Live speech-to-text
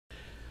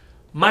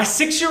My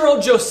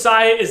 6-year-old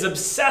Josiah is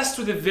obsessed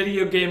with a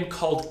video game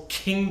called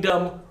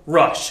Kingdom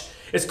Rush.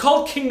 It's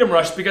called Kingdom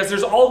Rush because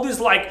there's all these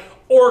like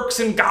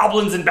orcs and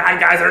goblins and bad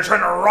guys that are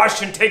trying to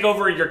rush and take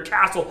over your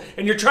castle,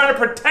 and you're trying to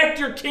protect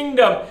your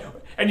kingdom,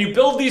 and you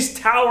build these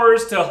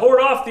towers to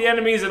hoard off the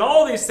enemies and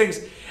all these things.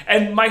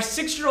 And my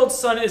 6-year-old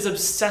son is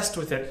obsessed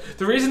with it.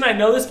 The reason I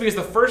know this is because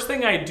the first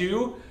thing I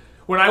do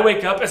when I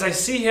wake up is I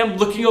see him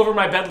looking over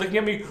my bed, looking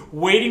at me,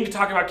 waiting to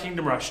talk about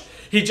Kingdom Rush.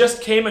 He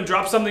just came and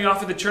dropped something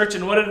off at the church,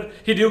 and what did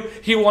he do?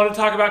 He wanted to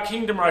talk about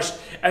Kingdom Rush.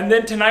 And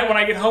then tonight when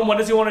I get home, what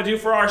does he want to do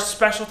for our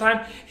special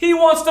time? He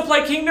wants to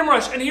play Kingdom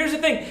Rush. And here's the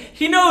thing.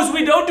 He knows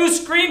we don't do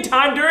screen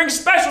time during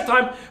special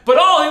time, but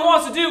all he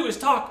wants to do is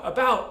talk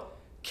about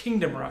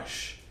Kingdom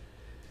Rush.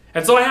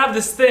 And so I have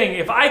this thing.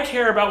 If I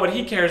care about what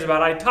he cares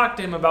about, I talk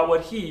to him about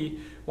what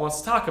he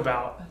wants to talk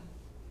about.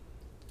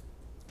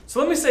 So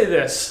let me say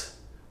this.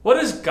 What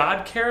does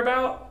God care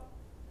about?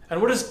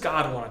 And what does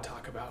God want to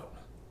talk about?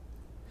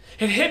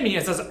 It hit me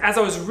as I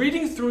was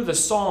reading through the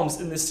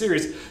Psalms in this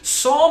series.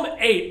 Psalm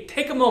 8,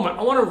 take a moment.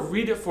 I want to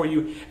read it for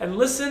you and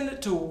listen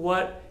to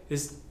what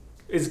is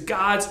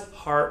God's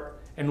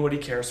heart and what he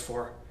cares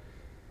for.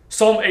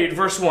 Psalm 8,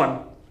 verse 1.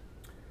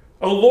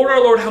 O Lord,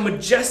 our Lord, how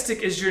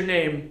majestic is your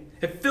name.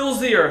 It fills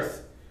the earth.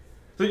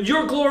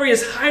 Your glory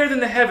is higher than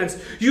the heavens.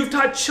 You've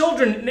taught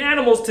children and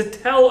animals to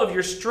tell of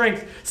your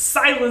strength,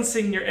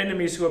 silencing your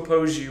enemies who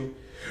oppose you.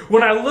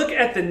 When I look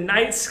at the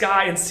night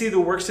sky and see the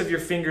works of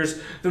your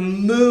fingers, the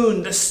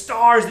moon, the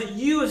stars that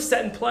you have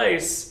set in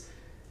place,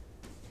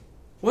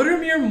 what are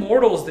mere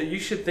mortals that you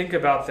should think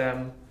about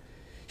them?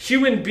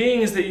 Human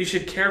beings that you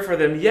should care for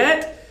them.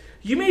 Yet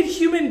you made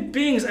human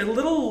beings a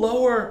little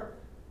lower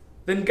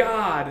than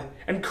God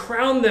and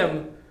crowned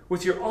them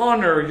with your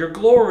honor, your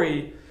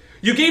glory.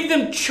 You gave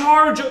them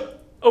charge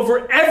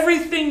over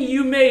everything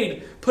you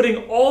made,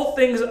 putting all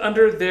things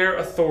under their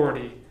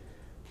authority.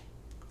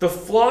 The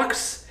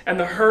flocks and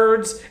the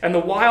herds and the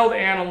wild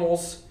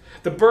animals,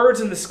 the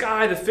birds in the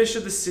sky, the fish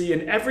of the sea,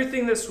 and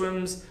everything that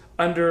swims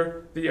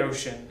under the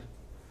ocean.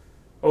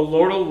 O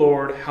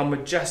Lord, how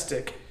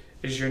majestic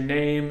is your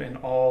name in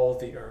all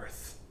the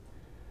earth.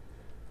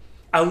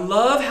 I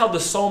love how the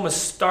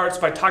psalmist starts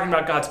by talking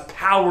about God's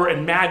power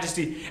and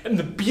majesty and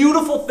the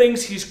beautiful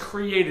things he's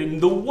created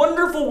and the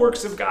wonderful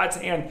works of God's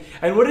hand.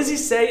 And what does he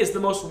say is the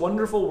most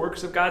wonderful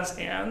works of God's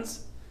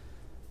hands?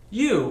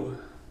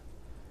 You.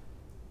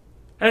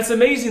 And it's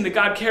amazing that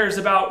God cares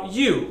about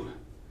you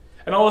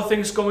and all the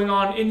things going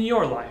on in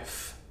your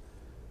life.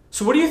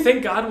 So what do you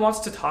think God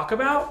wants to talk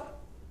about?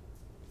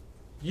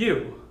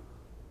 You.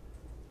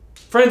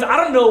 Friends, I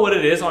don't know what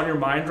it is on your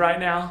mind right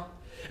now.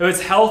 If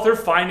it's health or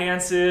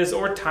finances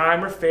or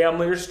time or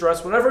family or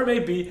stress, whatever it may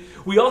be,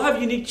 we all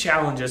have unique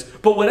challenges.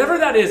 But whatever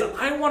that is,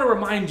 I want to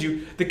remind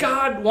you that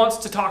God wants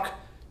to talk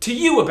to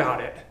you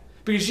about it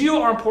because you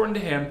are important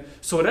to him.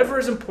 So whatever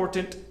is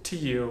important to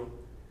you,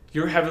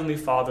 your Heavenly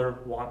Father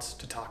wants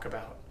to talk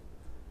about.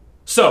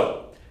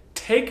 So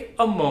take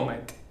a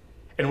moment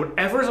and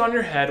whatever's on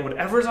your head,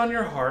 whatever's on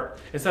your heart,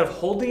 instead of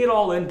holding it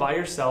all in by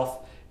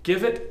yourself,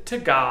 give it to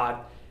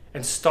God.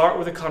 And start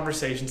with a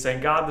conversation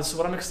saying, God, this is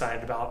what I'm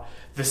excited about.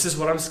 This is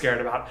what I'm scared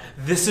about.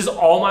 This is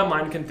all my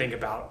mind can think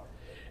about.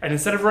 And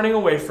instead of running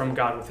away from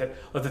God with it,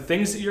 let the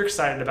things that you're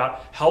excited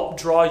about help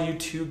draw you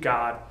to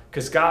God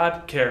because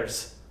God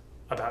cares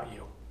about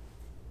you.